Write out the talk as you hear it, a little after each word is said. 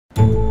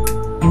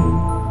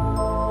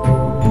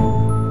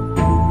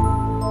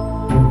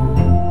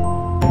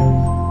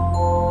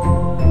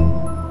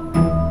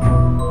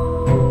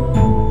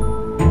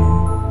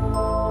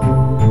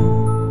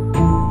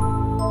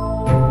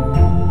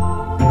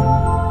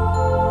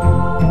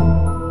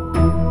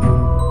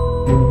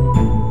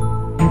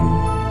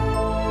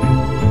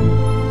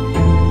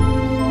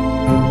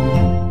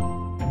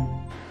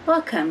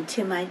Welcome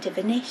to my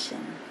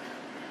divination.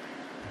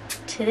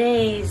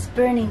 Today's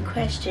burning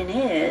question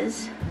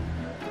is,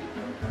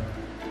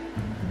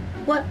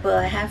 what will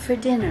I have for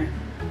dinner?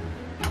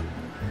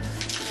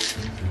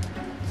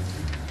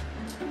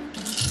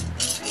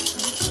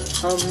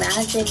 Oh,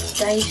 magic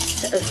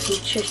dice of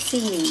future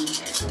seeing,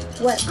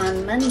 what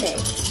on Monday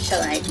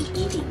shall I be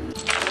eating?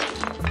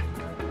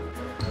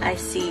 I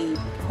see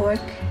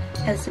pork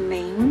as a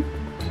main.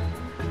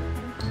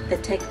 The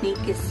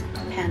technique is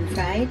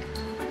pan-fried,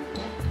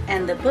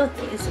 and the book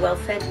is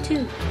well-fed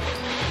too.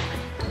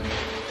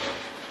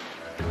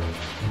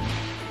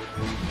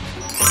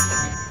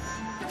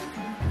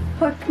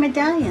 Pork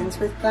medallions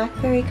with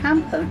blackberry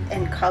compote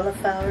and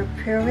cauliflower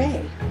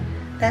puree.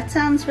 That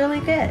sounds really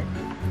good.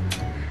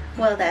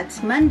 Well,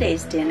 that's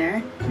Monday's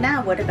dinner.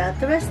 Now what about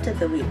the rest of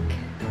the week?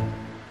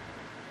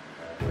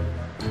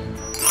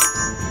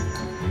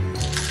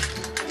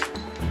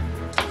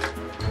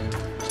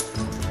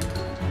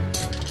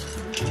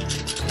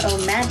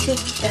 Oh, magic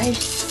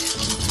dice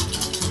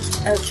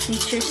of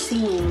future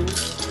seeing,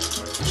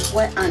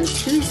 what on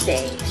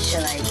Tuesday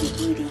shall I be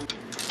eating?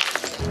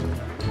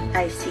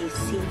 I see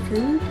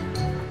seafood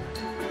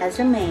as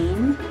a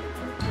main.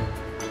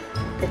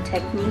 The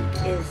technique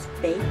is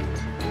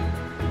baked,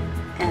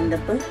 and the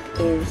book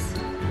is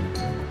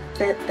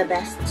the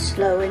best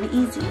slow and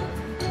easy.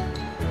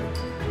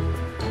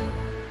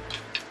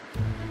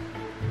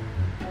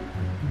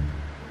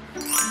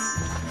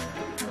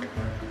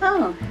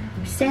 Oh,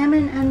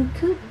 salmon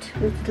uncooked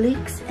with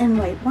leeks and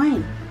white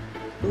wine.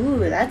 Ooh,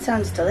 that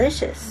sounds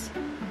delicious.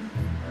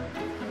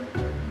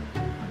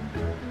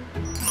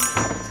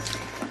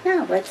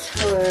 Now, what's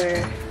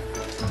for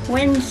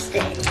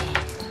Wednesday?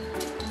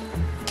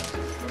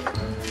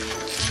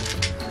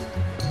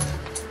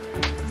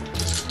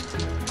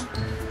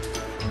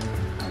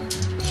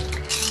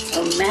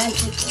 Oh,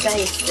 magic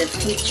dice of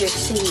future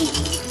seeing.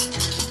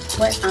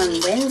 What on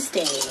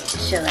Wednesday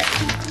shall I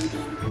be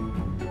eating?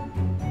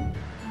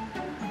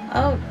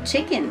 Oh,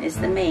 chicken is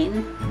the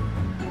main.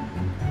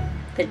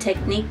 The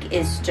technique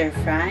is stir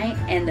fry,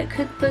 and the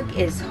cookbook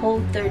is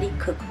Whole30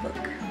 cookbook.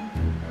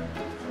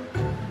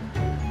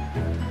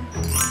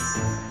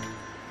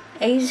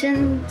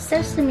 Asian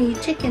sesame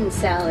chicken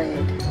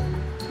salad.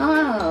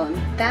 Oh,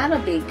 that'll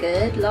be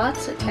good.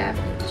 Lots of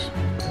cabbage.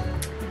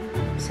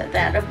 So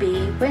that'll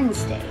be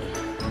Wednesday.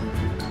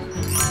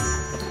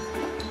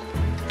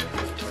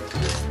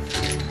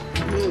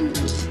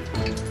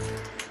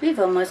 We've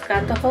almost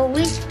got the whole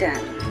week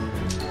done.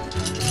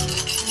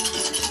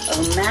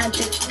 Oh,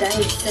 magic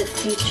dice of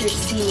future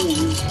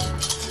seeing.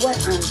 What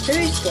on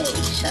Thursday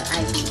shall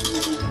I be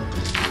eating?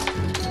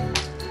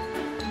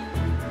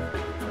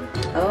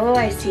 Oh,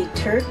 I see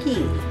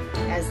turkey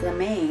as the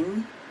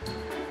main,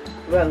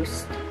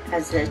 roast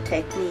as the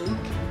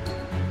technique,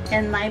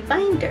 and my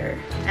binder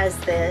as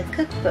the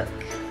cookbook.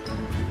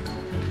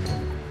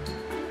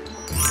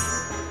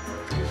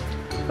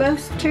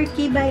 Roast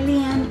turkey by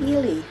Leanne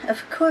Ely.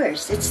 Of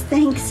course, it's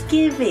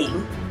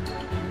Thanksgiving.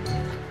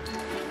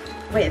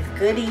 With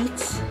Good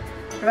Eats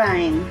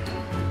rhyme.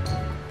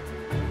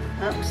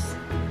 Oops.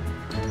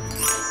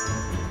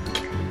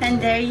 And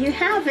there you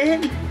have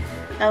it.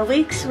 A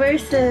week's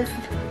worth of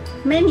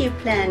menu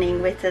planning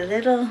with a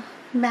little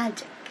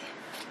magic.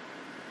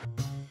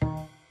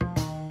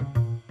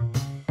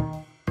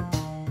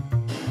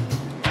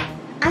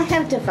 I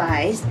have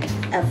devised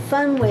a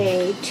fun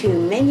way to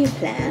menu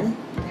plan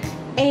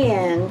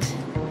and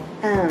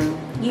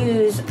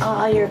use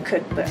all your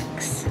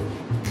cookbooks,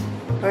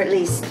 or at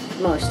least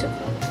most of them.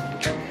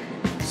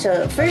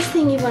 So first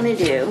thing you want to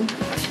do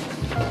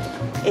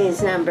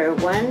is number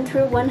 1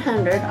 through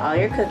 100 all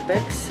your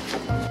cookbooks.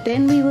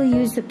 Then we will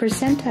use the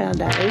percentile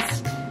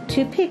dice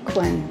to pick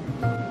one.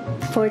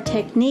 For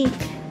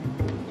technique,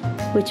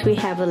 which we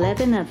have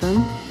 11 of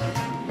them,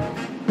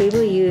 we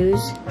will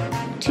use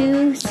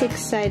 2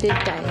 6-sided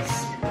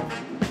dice.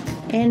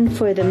 And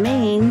for the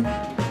main,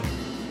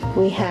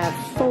 we have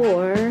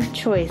 4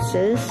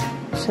 choices,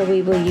 so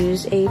we will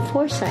use a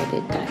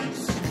 4-sided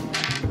dice.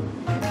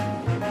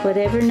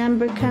 Whatever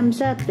number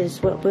comes up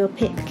is what we'll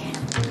pick.